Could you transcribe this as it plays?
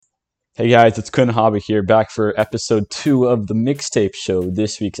Hey guys, it's Kun Haba here, back for episode 2 of the Mixtape Show.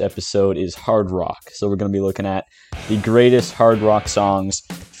 This week's episode is hard rock, so we're going to be looking at the greatest hard rock songs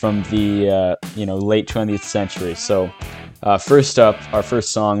from the late 20th century. So, first up, our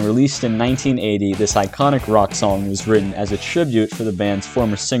first song, released in 1980. This iconic rock song was written as a tribute for the band's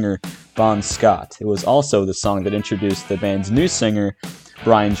former singer, Bon Scott. It was also the song that introduced the band's new singer,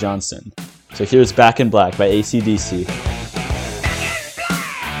 Brian Johnson. So here's Back in Black by ACDC.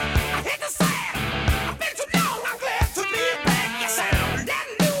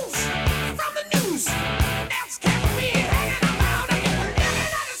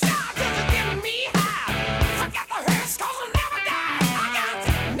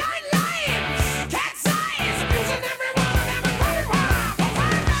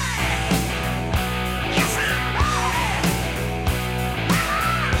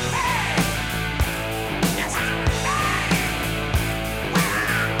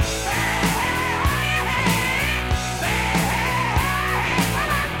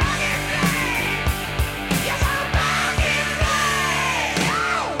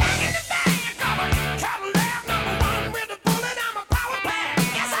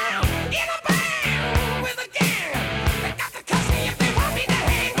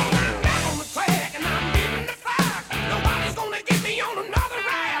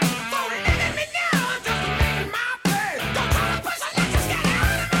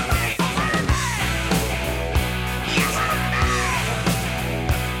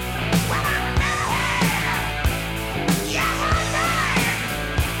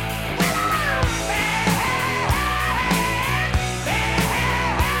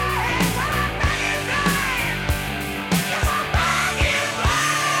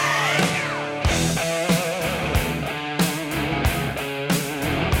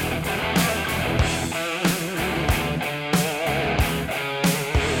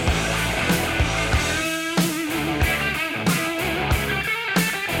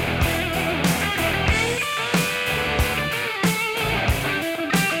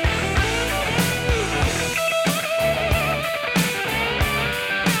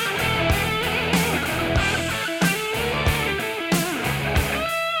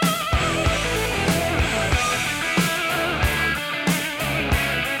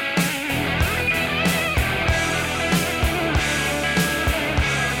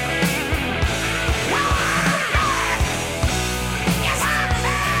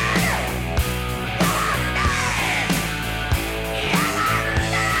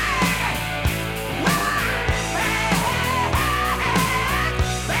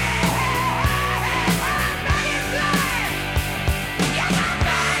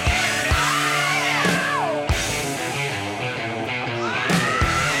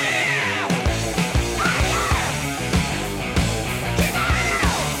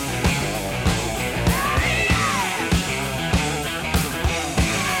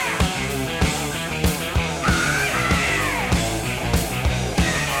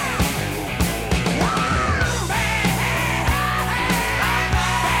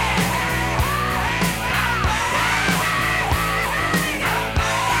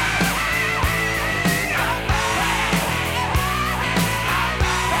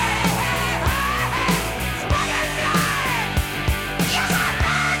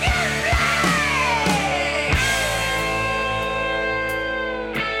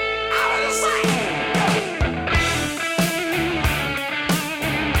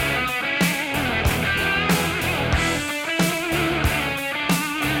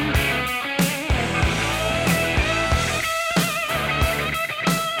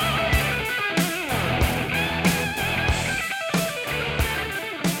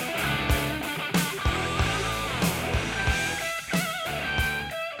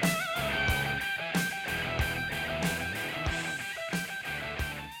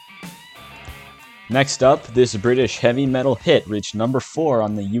 Next up, this British heavy metal hit reached number 4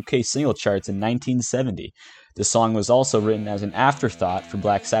 on the UK single charts in 1970. The song was also written as an afterthought for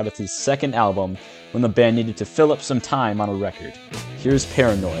Black Sabbath's second album when the band needed to fill up some time on a record. Here's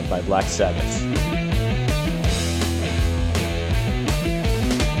Paranoid by Black Sabbath.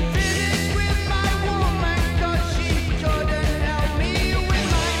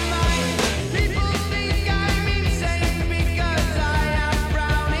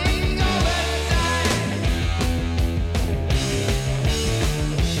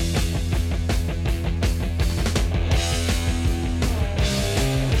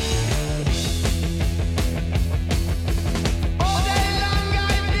 All day long I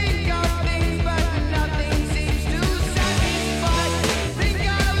think of things, but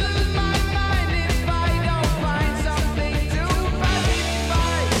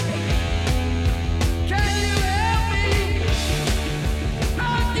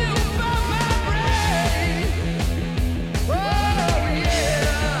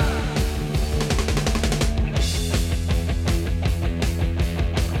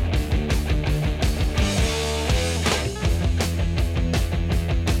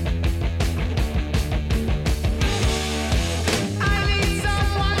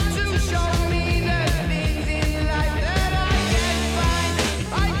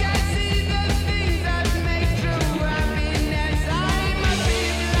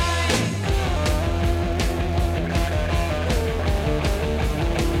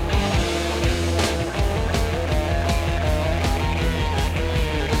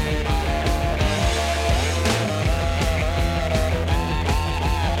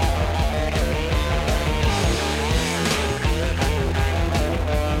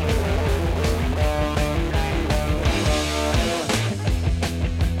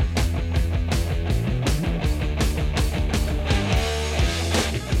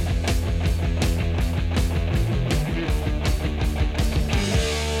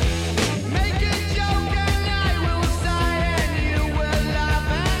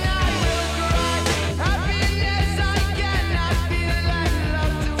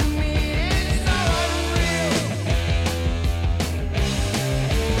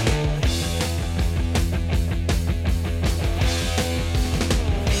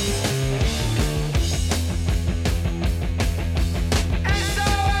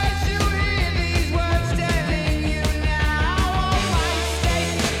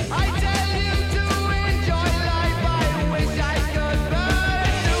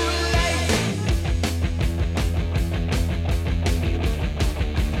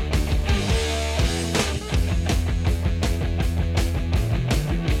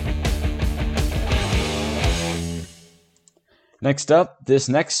Next up, this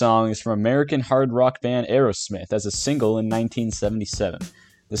next song is from American hard rock band Aerosmith as a single in 1977.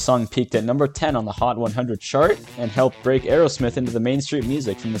 The song peaked at number 10 on the Hot 100 chart and helped break Aerosmith into the mainstream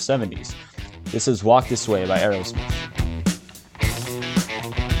music from the 70s. This is Walk This Way by Aerosmith.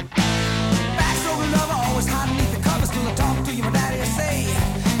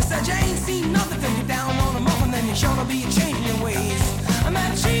 Sure be changing your ways. I met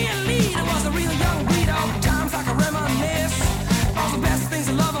a cheerleader, was a real young breed. All the times I can reminisce. All the best things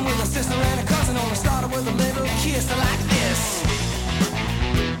of loving with a sister and a cousin. Only started with a little kiss like this.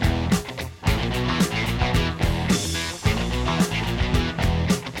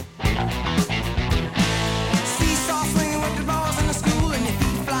 Seesaw swinging with the balls in the school and your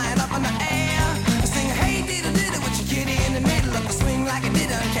feet flying up in the air. Singing, hey, diddle diddle with your kitty in the middle of the swing like it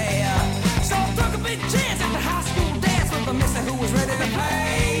didn't care. So I took a big chance at the high school dance with a mister who was ready to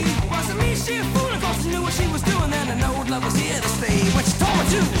play. Wasn't me, she a fool, of course she knew what she was doing. Then I know love was here to stay. But she told me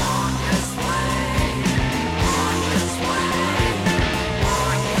to walk this way, walk this way,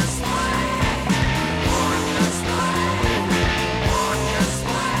 walk this way, walk this way, walk this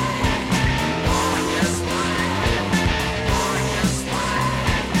way, walk this way, walk this way,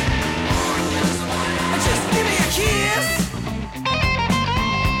 walk this way. Just give me a kiss.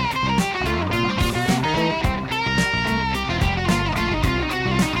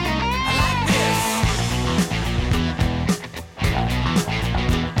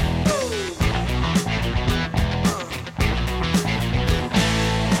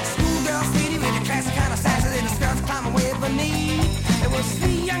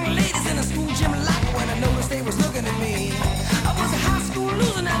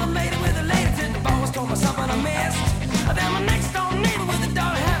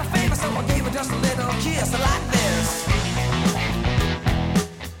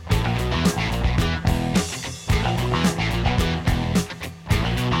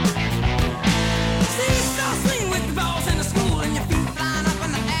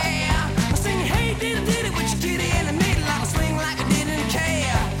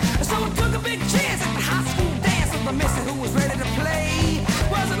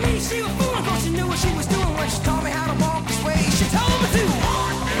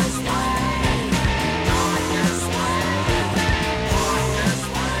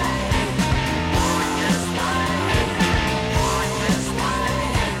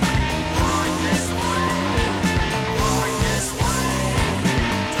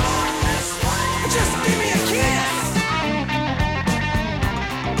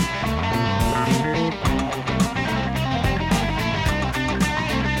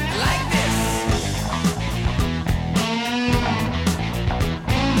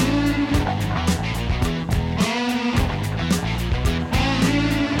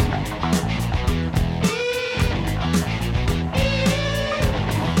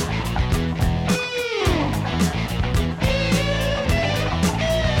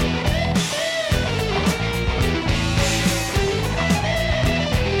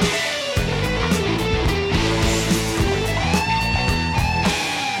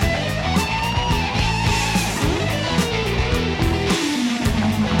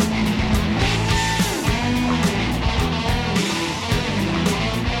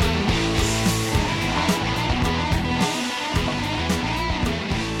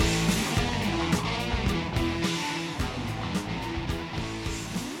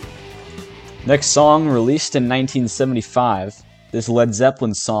 Next song, released in 1975, this Led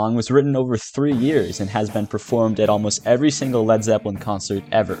Zeppelin song was written over 3 years and has been performed at almost every single Led Zeppelin concert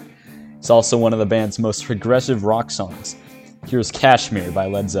ever. It's also one of the band's most progressive rock songs. Here's Kashmir by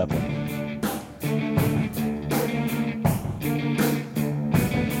Led Zeppelin.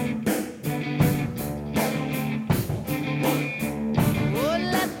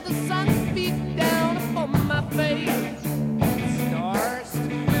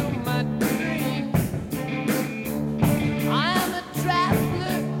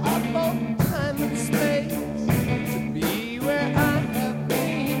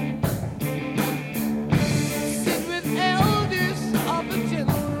 Sit with elders of a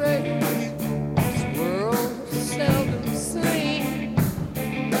generation.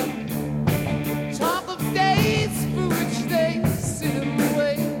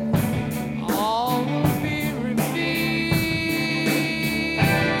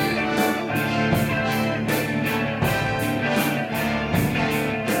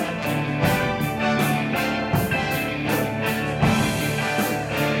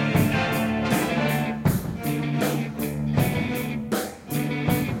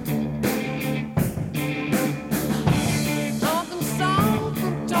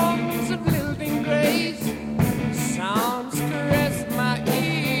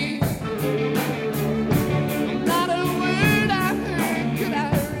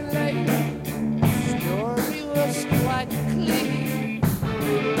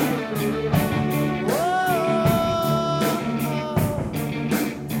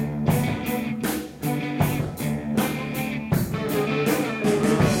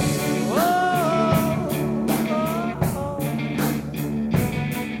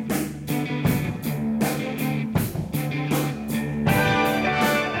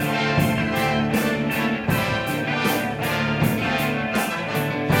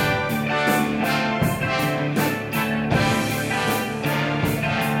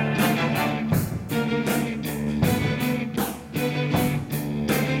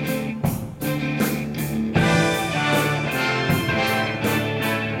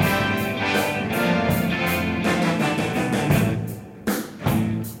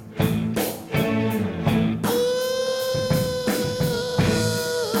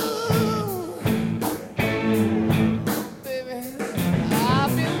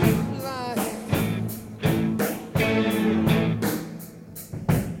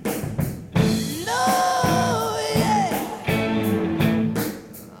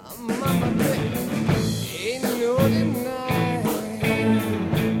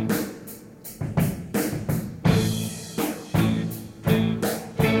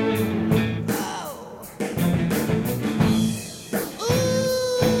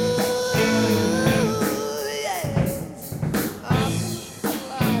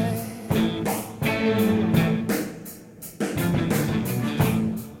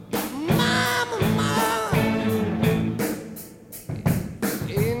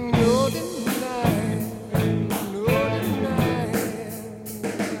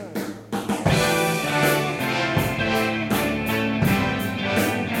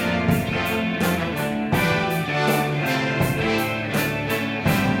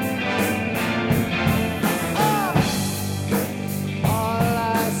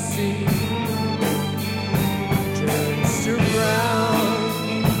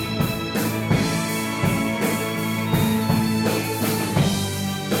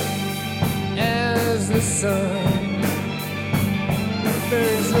 sun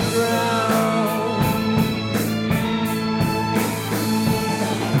burns the ground.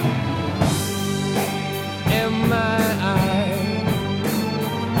 And my eyes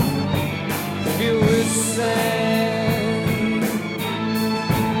filled with sand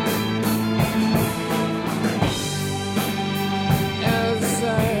as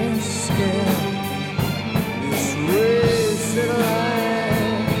I scan this wasted land.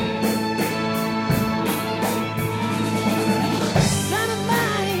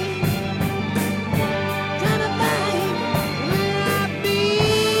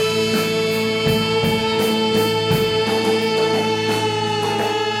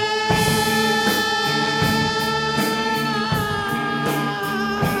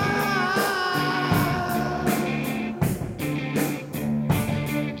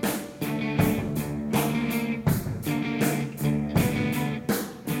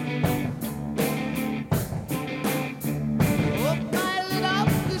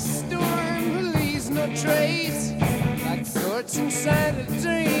 Trace like thoughts inside a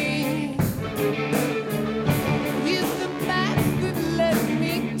dream. Here's the path that led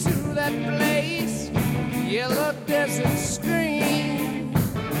me to that place, the yellow desert screen.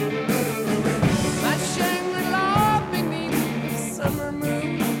 My Shangri-La beneath the summer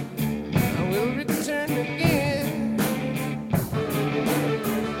moon, I will return again.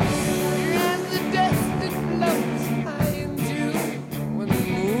 As the dust that floats high into when I'm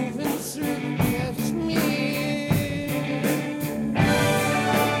moving through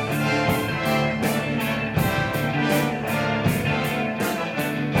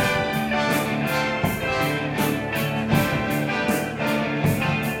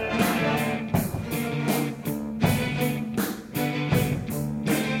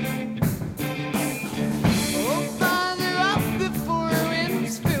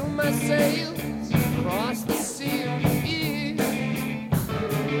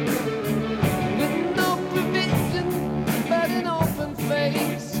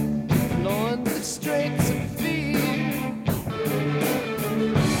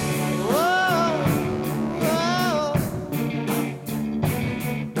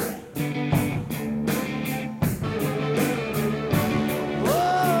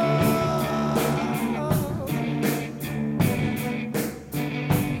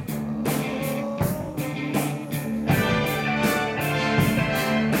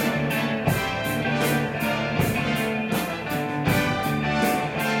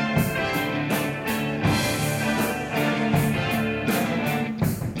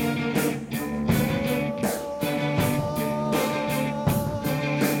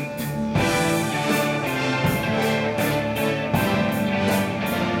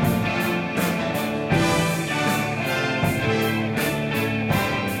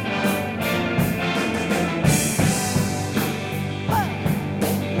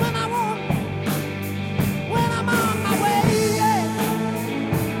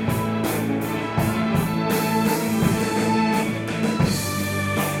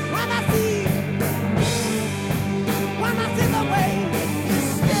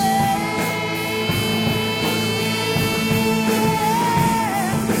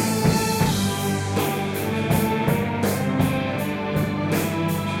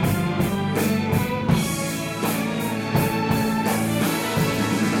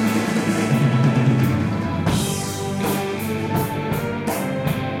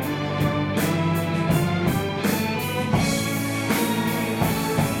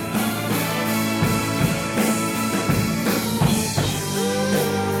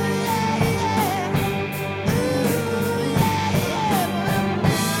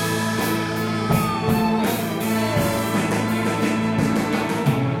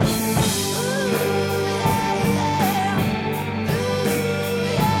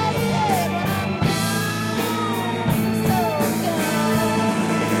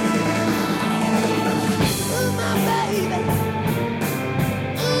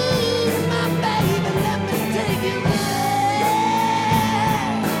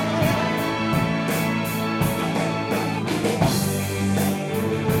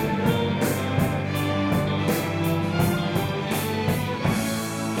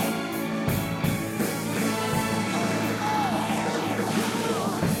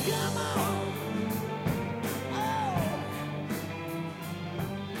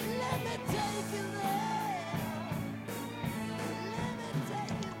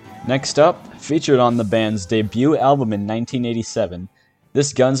Next up, featured on the band's debut album in 1987,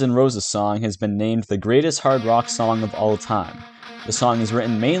 this Guns N' Roses song has been named the greatest hard rock song of all time. The song is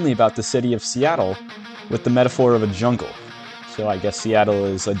written mainly about the city of Seattle with the metaphor of a jungle. So I guess Seattle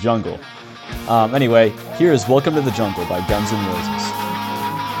is a jungle. Anyway, here is Welcome to the Jungle by Guns N' Roses.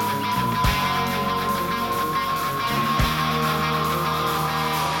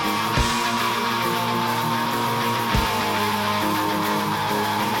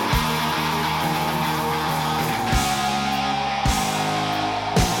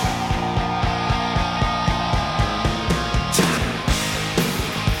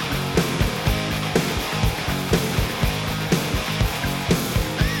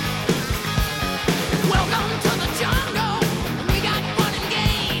 Welcome to the jungle. We got fun and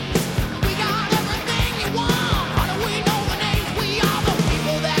games. We got everything you want. How do we know the names? We are the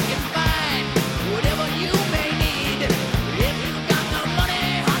people that can find whatever you may need. If you got the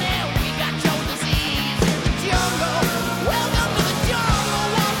money, honey, we got your disease in the jungle. Welcome to the jungle.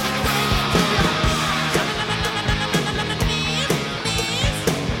 Won't you bring it to your knees?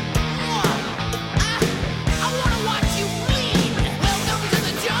 I wanna watch you bleed. Welcome to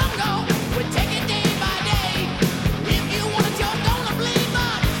the jungle. We take it day by day. If you wanna joke, gonna bleed,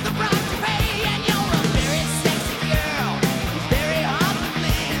 but it's the price you pay. And you're a very sexy girl. It's very hard to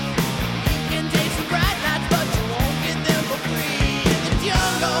please. You can taste some bright lights, but you won't get them for free. In the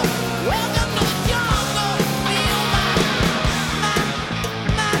jungle, welcome to the jungle. Feel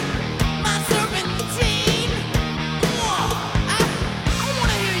my serpentine. I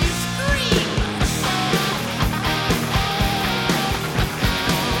wanna hear you scream.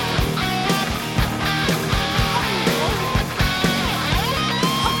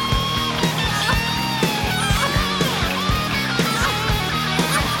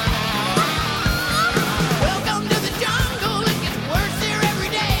 Welcome to the jungle. It gets worse here every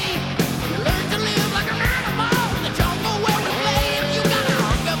day. You learn to live like an animal in the jungle where we play. If you gotta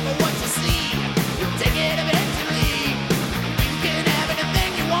hunger for what you see, you'll take it eventually. You can have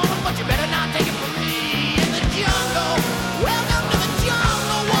anything you want, but you better not take it from me. In the jungle, welcome to the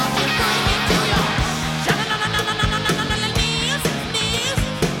jungle. Won't you bring it to your knees?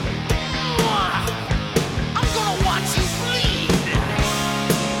 I'm gonna watch you bleed.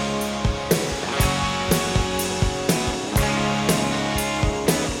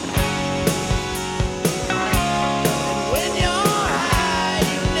 When you're high,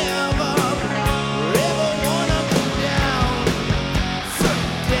 you never ever wanna go down. So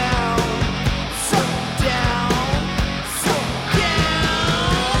down, so down, so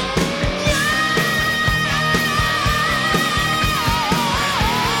down.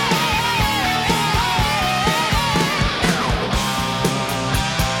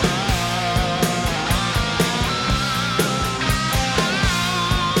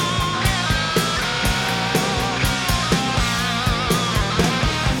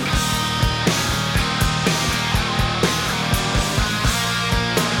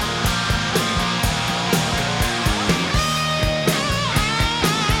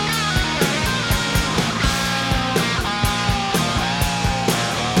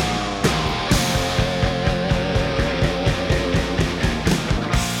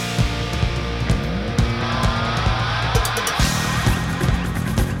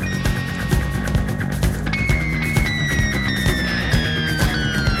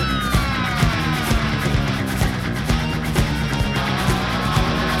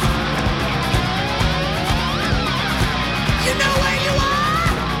 You know where you are?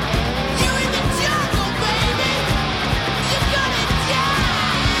 You're in the jungle, baby. You're gonna die.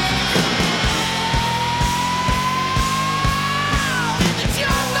 In the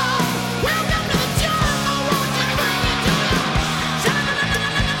jungle, welcome to the jungle. Won't you bring it to your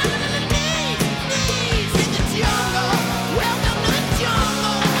knees? In the jungle, welcome to the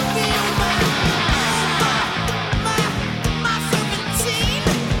jungle. Feel my serpentine.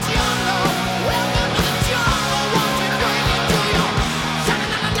 Jungle, welcome to the jungle. Won't you bring it to your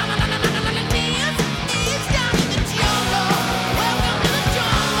knees? Down in the jungle, welcome to the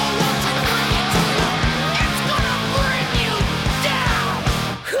jungle. Won't you bring it to your? It's gonna bring you down.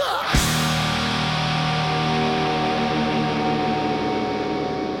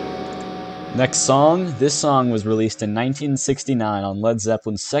 Next song. This song was released in 1969 on Led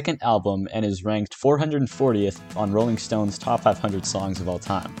Zeppelin's second album and is ranked 440th on Rolling Stone's top 500 songs of all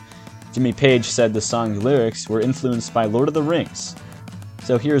time. Jimmy Page said the song's lyrics were influenced by Lord of the Rings.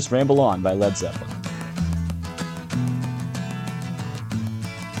 So here's Ramble On by Led Zeppelin.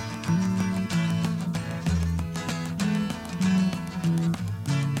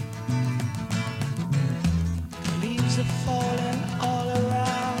 Leaves are falling all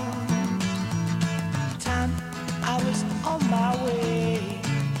around. Time I was on my way.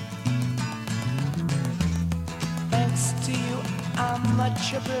 Thanks to you, I'm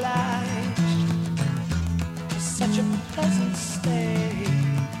much obliged. For such a pleasant stay.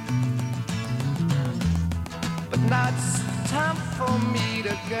 for me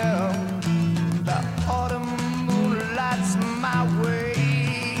to go. The autumn moonlights my way.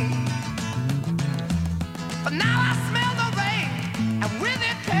 But now I smell the rain, and with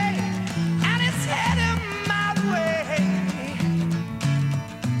it pain, and it's heading my way.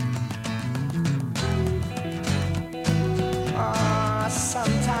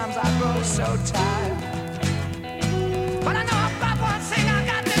 Sometimes I grow so tired, but I know about one thing I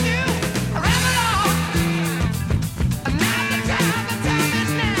got to do. I ramble on, and now the time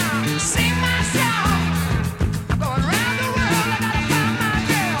is now. Sing my song, I'm going round the world. I gotta find my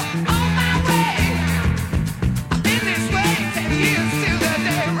girl on my way. I've been this way 10 years till the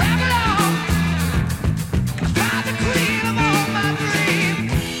day. Ramble on, find the queen of all my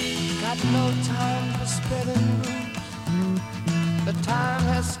dreams. Got no time for spreading rumors. The time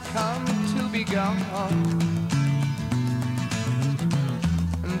has come to be gone.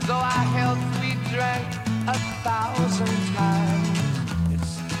 And though our health we drank 1,000 times,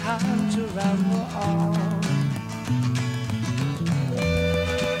 it's time to ramble on.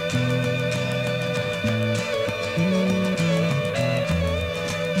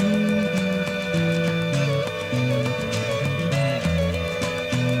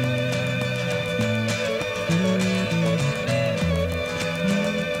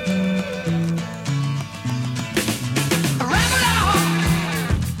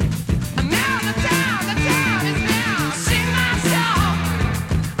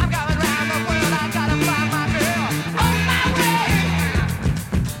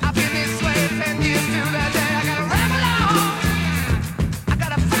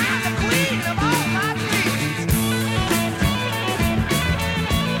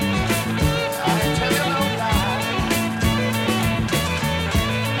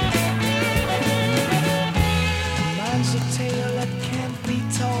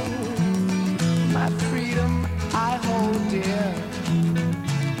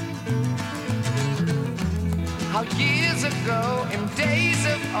 Years ago, in days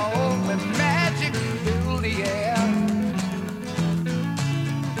of old, when magic filled the air,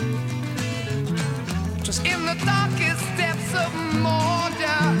 'twas in the darkest depths of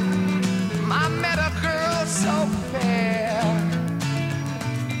Mordor I met a girl so fair.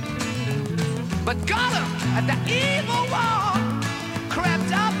 But Gollum, the evil one,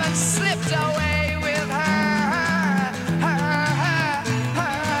 crept up and slipped away with her,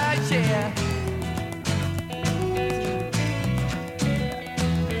 yeah.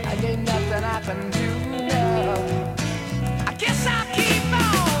 Ain't nothing I can do now. I guess I'll keep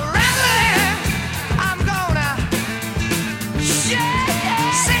on rambling. I'm gonna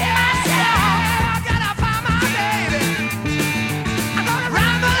sing myself. I gotta find my baby. I'm gonna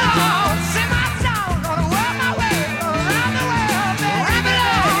ramble on, sing my song, gonna work my way around the world, baby. Ramble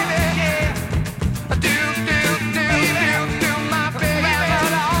on, yeah. Do my baby.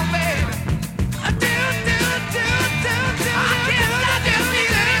 Ramble on, baby. Do. I guess I do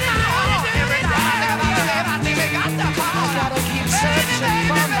need it.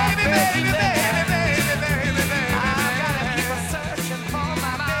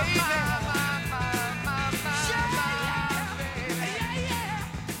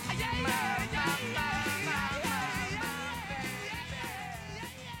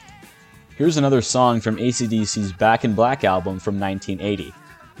 Here's another song from ACDC's Back in Black album from 1980.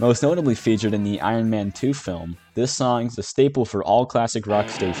 Most notably featured in the Iron Man 2 film, this song is a staple for all classic rock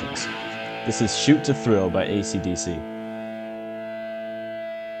stations. This is Shoot to Thrill by ACDC.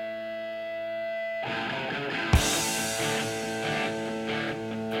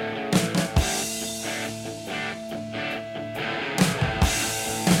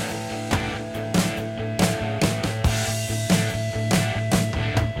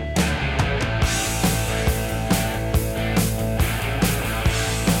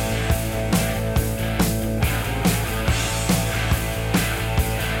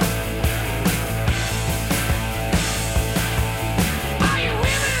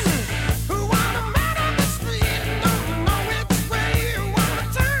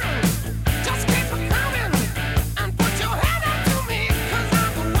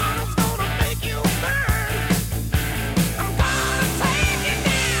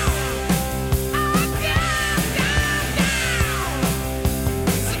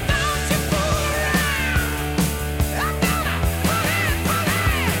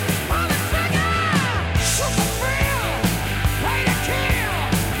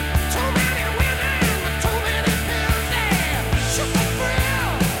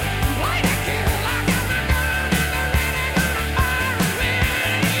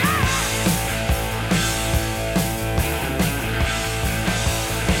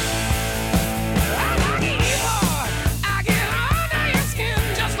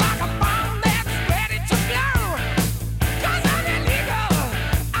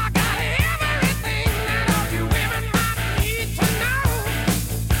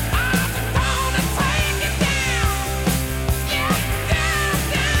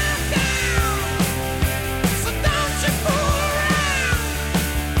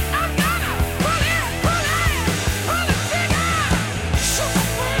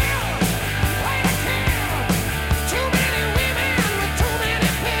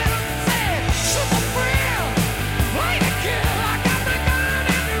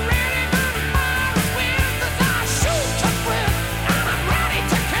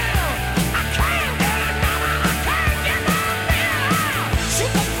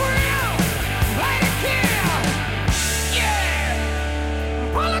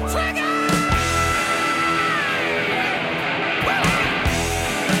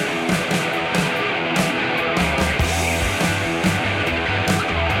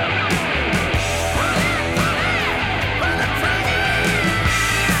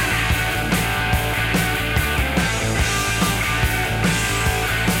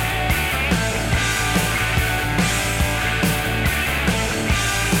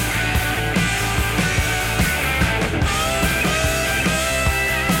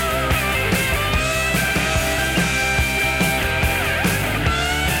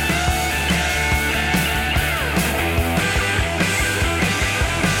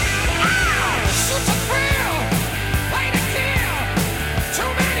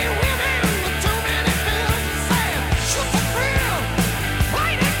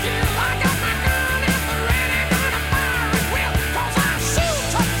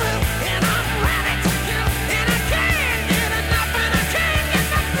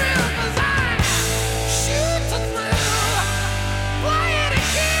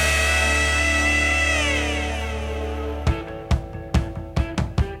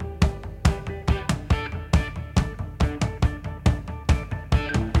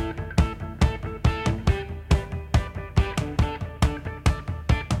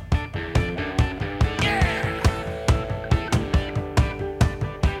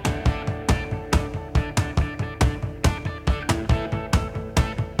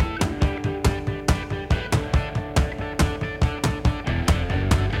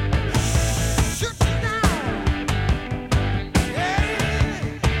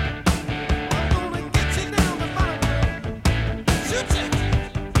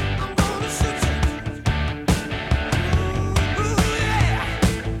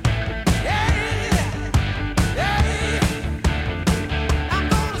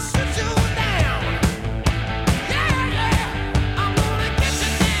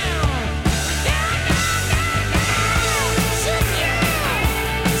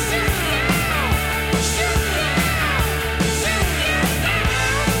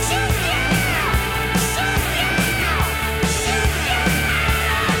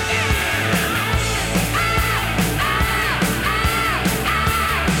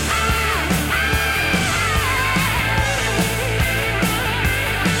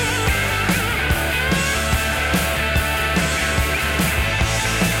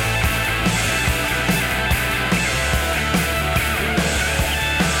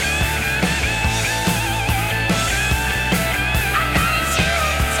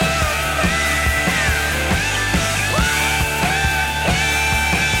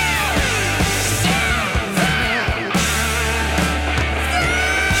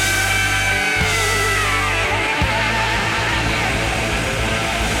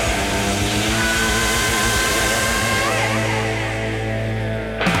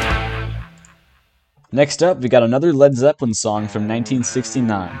 Next up, we got another Led Zeppelin song from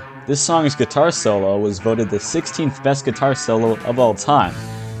 1969. This song's guitar solo was voted the 16th best guitar solo of all time,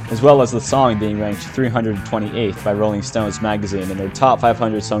 as well as the song being ranked 328th by Rolling Stones magazine in their top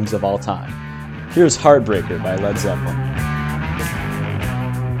 500 songs of all time. Here's Heartbreaker by Led Zeppelin.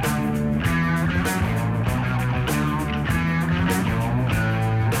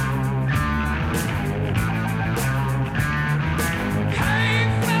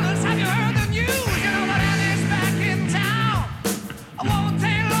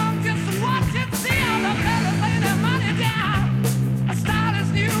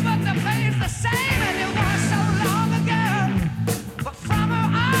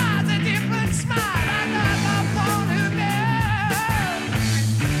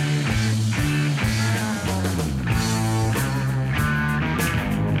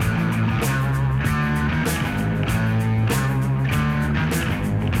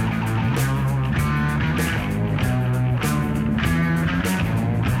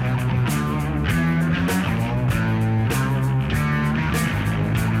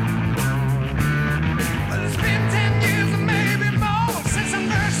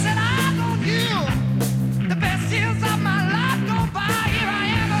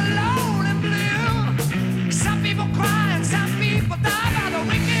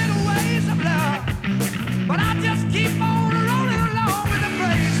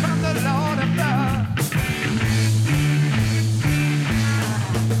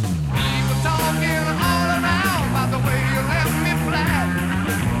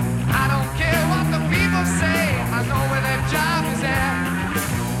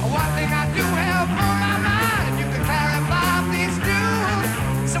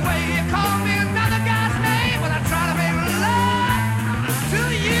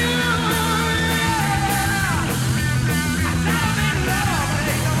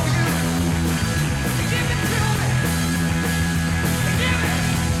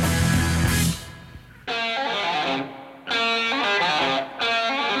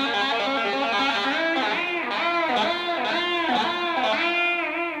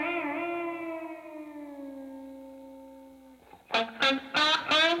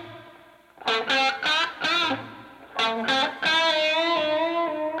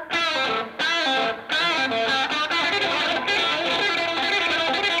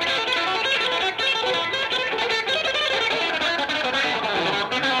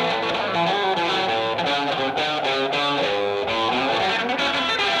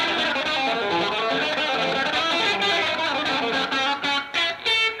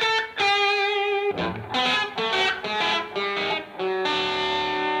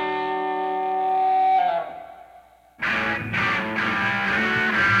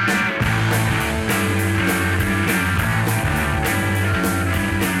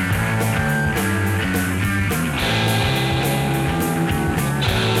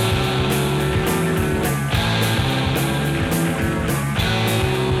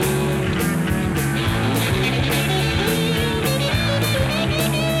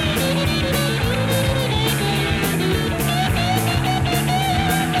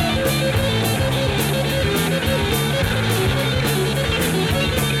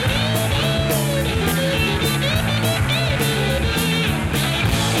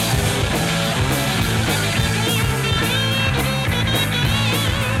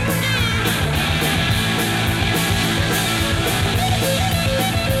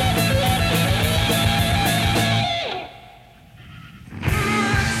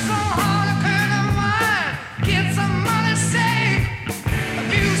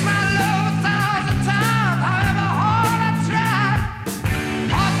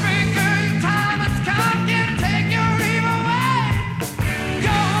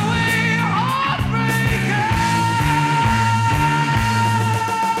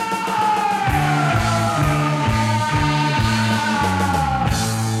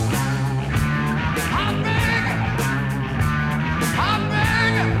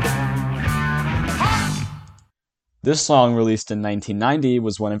 This song, released in 1990,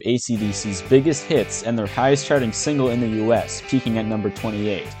 was one of ACDC's biggest hits and their highest charting single in the US, peaking at number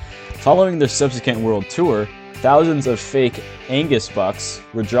 28. Following their subsequent world tour, thousands of fake Angus bucks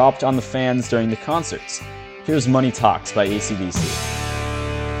were dropped on the fans during the concerts. Here's Money Talks by ACDC.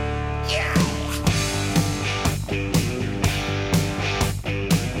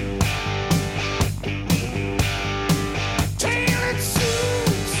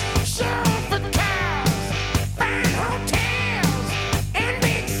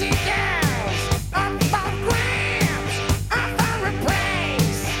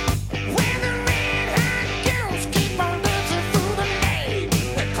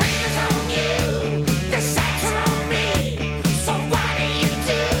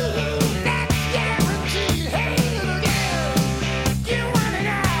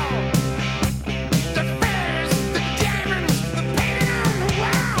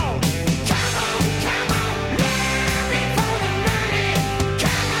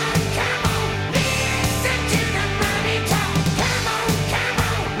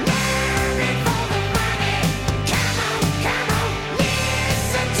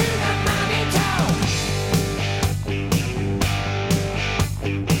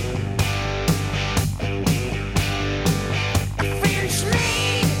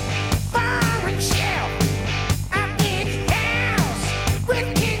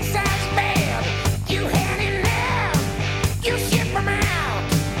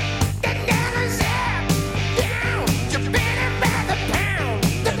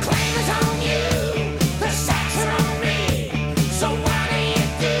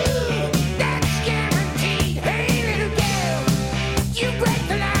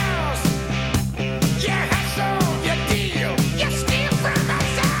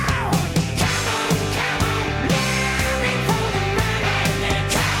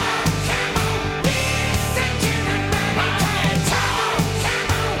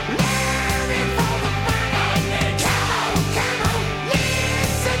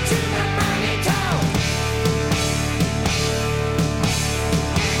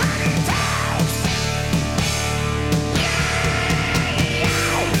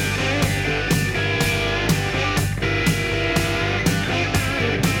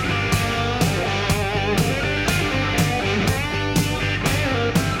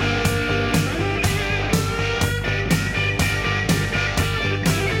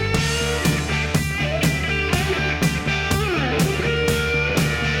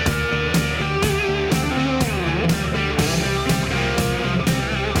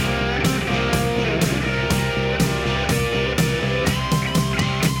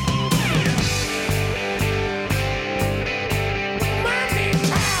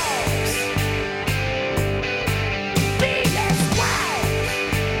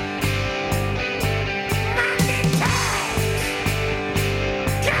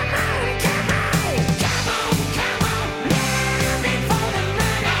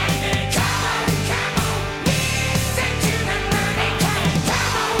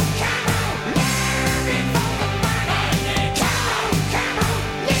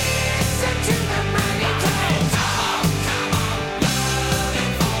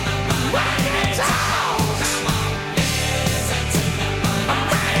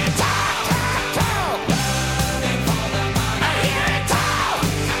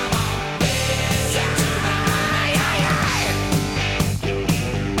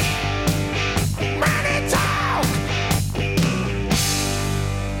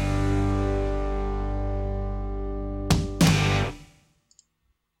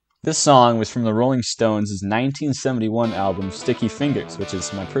 This song was from the Rolling Stones' 1971 album Sticky Fingers, which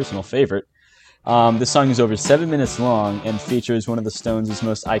is my personal favorite. This song is over 7 minutes long and features one of the Stones'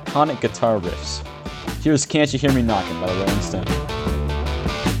 most iconic guitar riffs. Here's Can't You Hear Me Knocking by the Rolling Stones.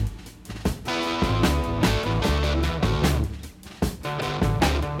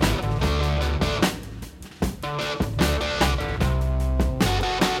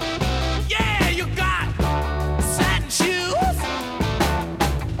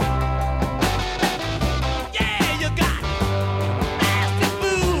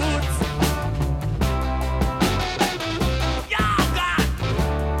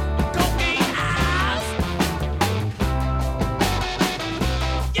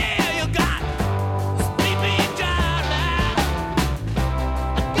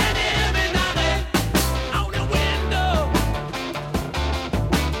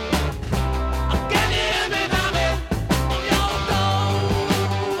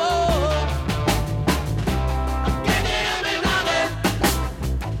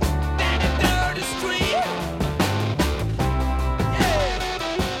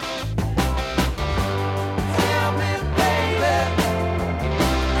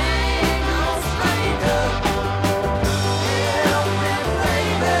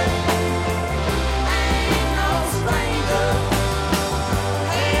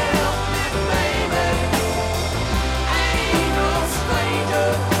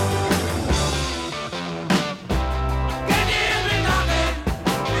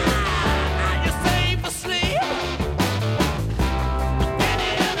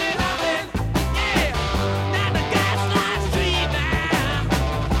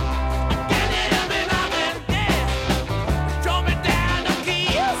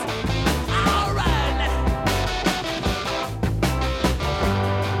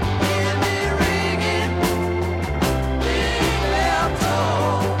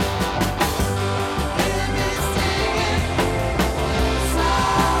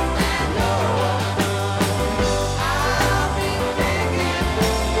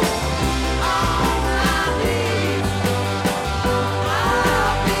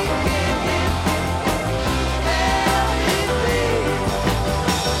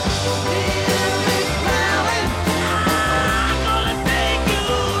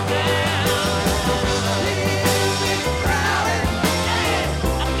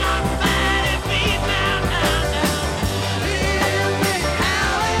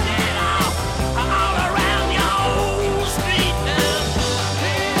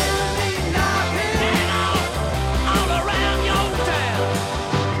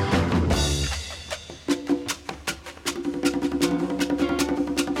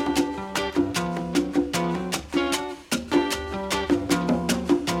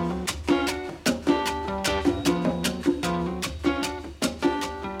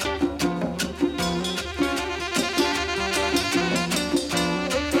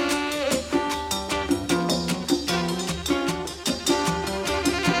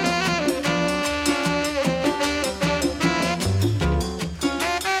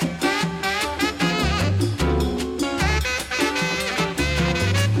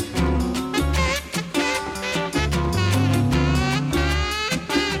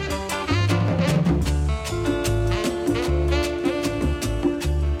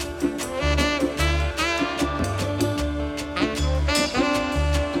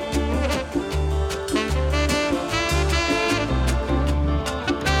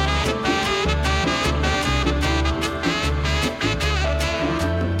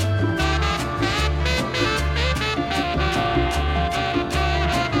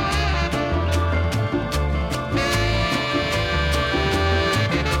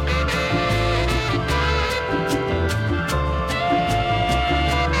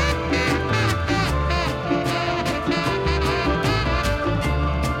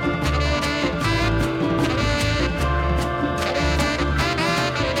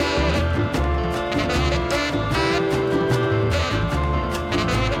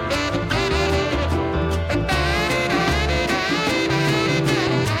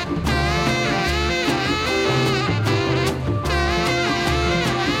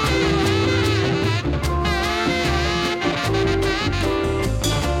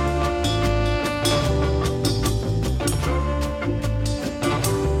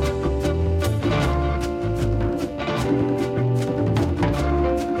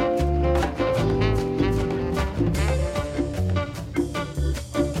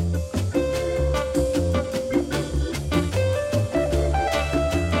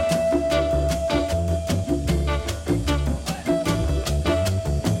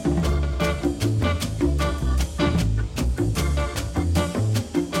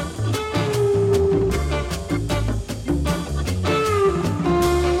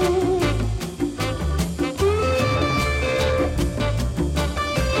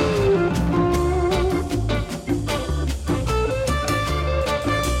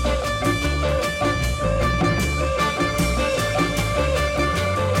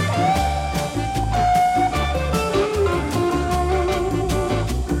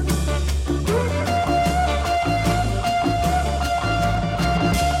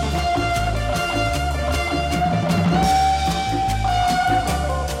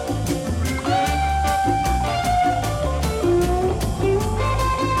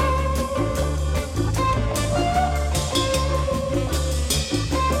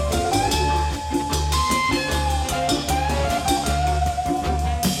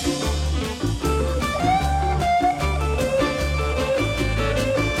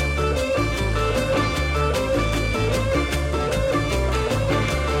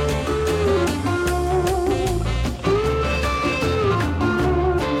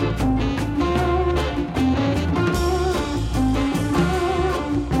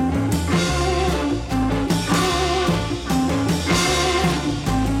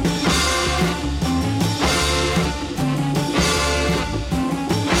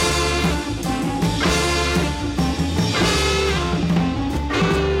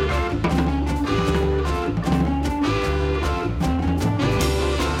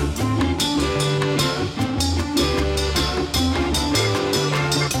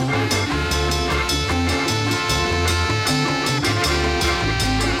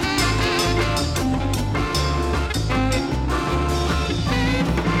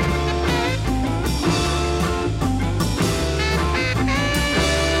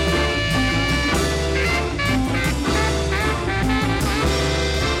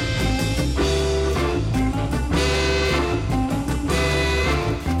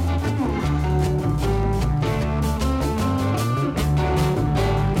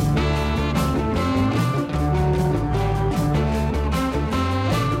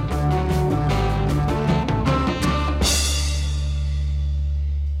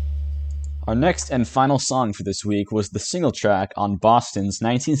 Our next and final song for this week was the single track on Boston's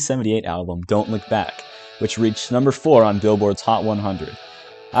 1978 album Don't Look Back, which reached number 4 on Billboard's Hot 100.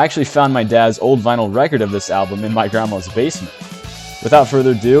 I actually found my dad's old vinyl record of this album in my grandma's basement. Without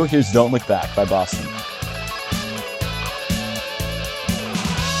further ado, here's Don't Look Back by Boston.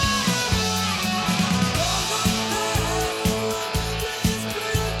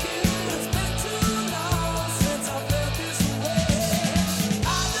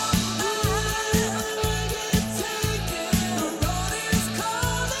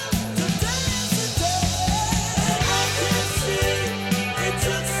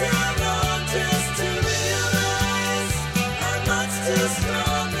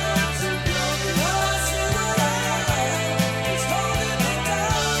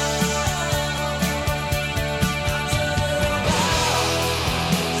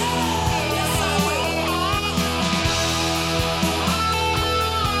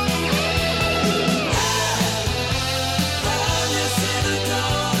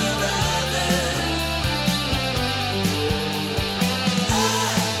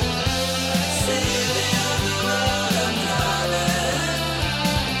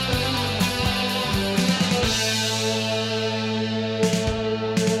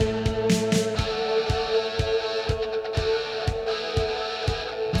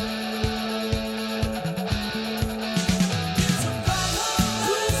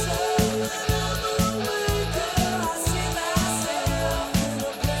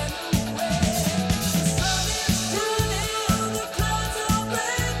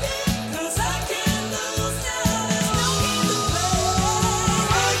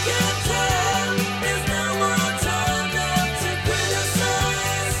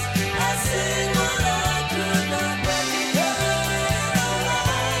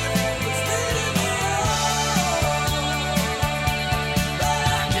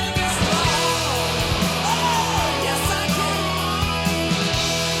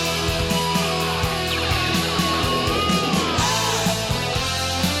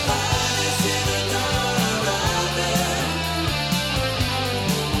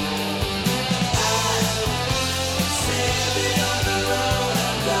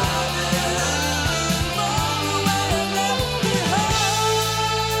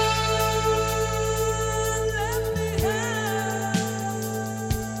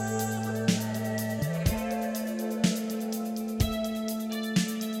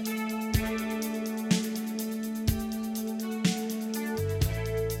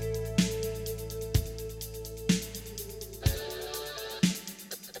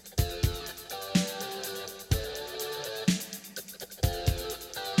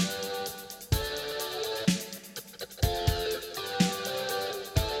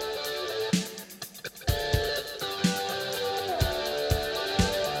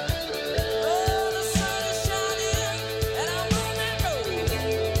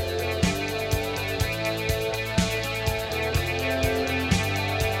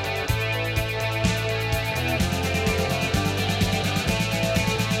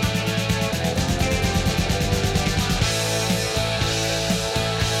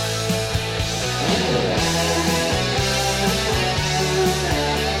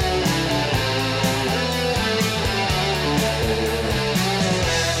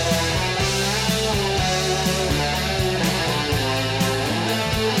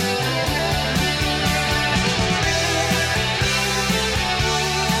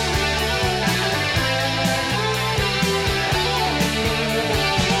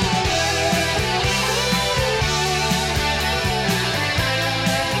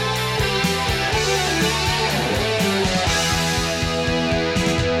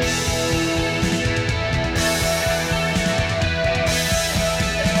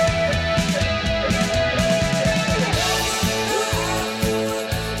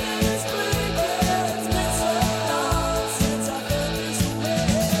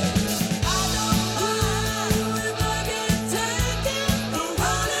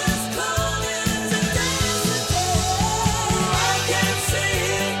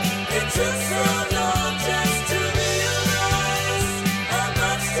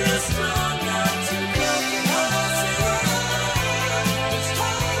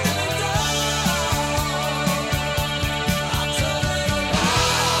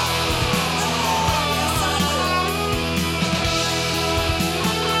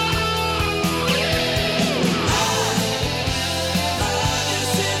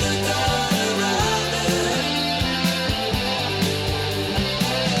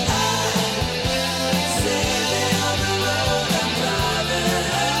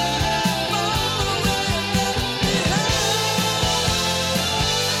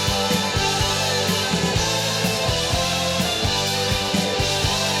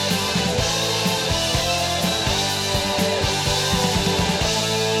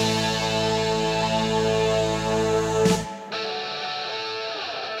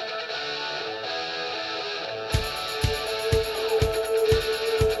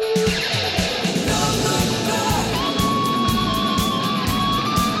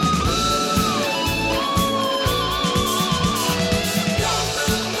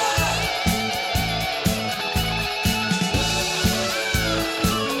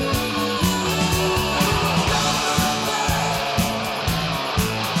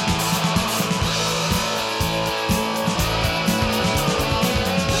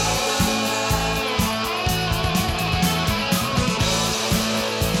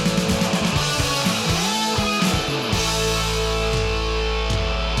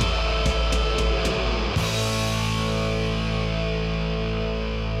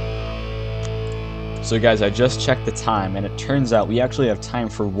 So guys, I just checked the time, and it turns out we actually have time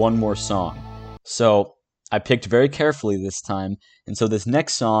for one more song. So I picked very carefully this time, and so this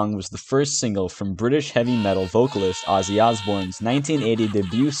next song was the first single from British heavy metal vocalist Ozzy Osbourne's 1980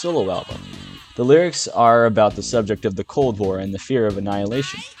 debut solo album. The lyrics are about the subject of the Cold War and the fear of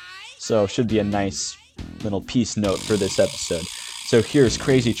annihilation. So should be a nice little peace note for this episode. So here's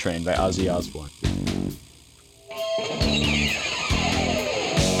Crazy Train by Ozzy Osbourne.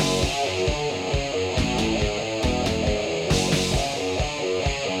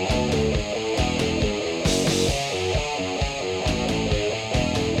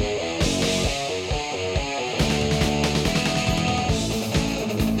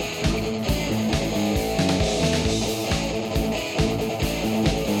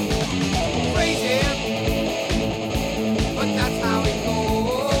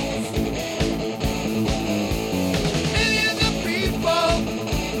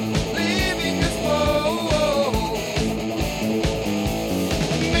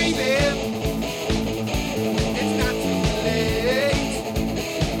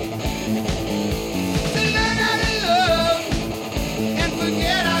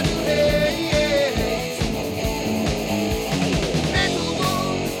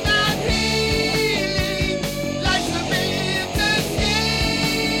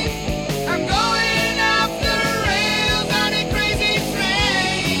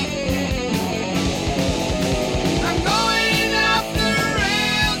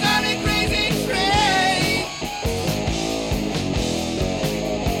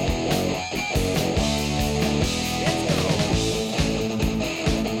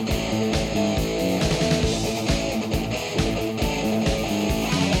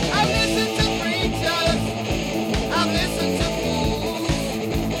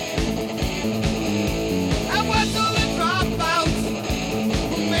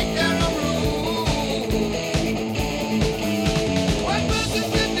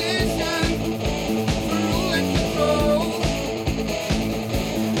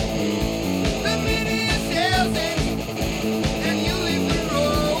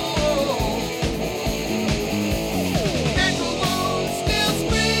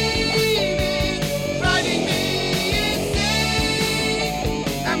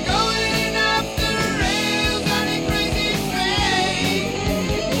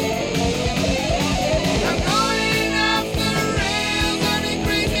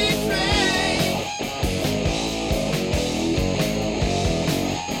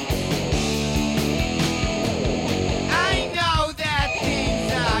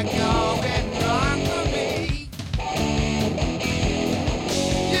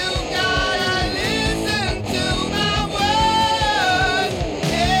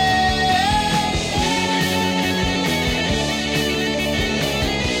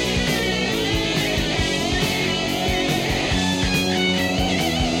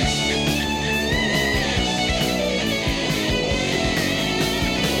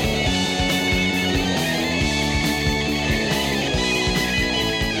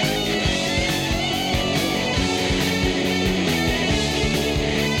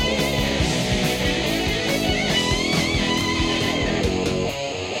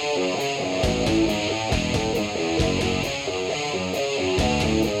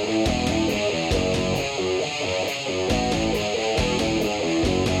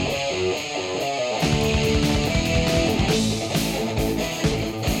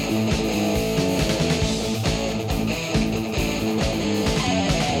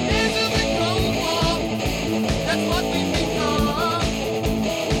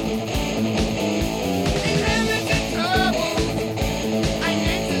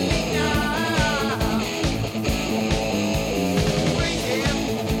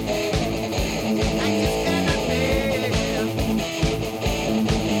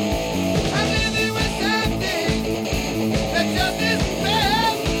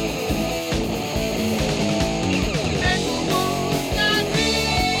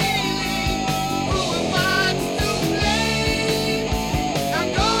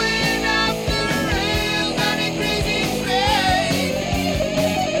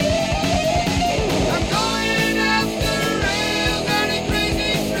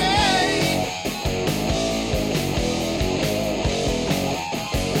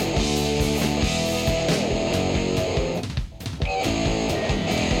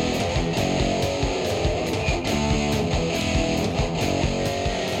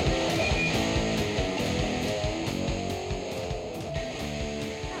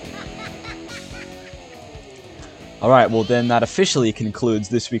 Alright, well then that officially concludes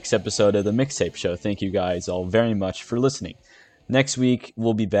this week's episode of the Mixtape Show. Thank you guys all very much for listening. Next week,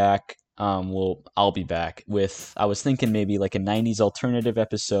 we'll be back I'll be back with, I was thinking maybe like a 90s alternative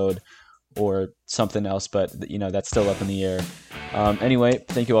episode or something else, but that's still up in the air. Anyway,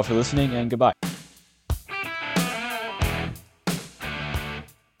 thank you all for listening, and goodbye.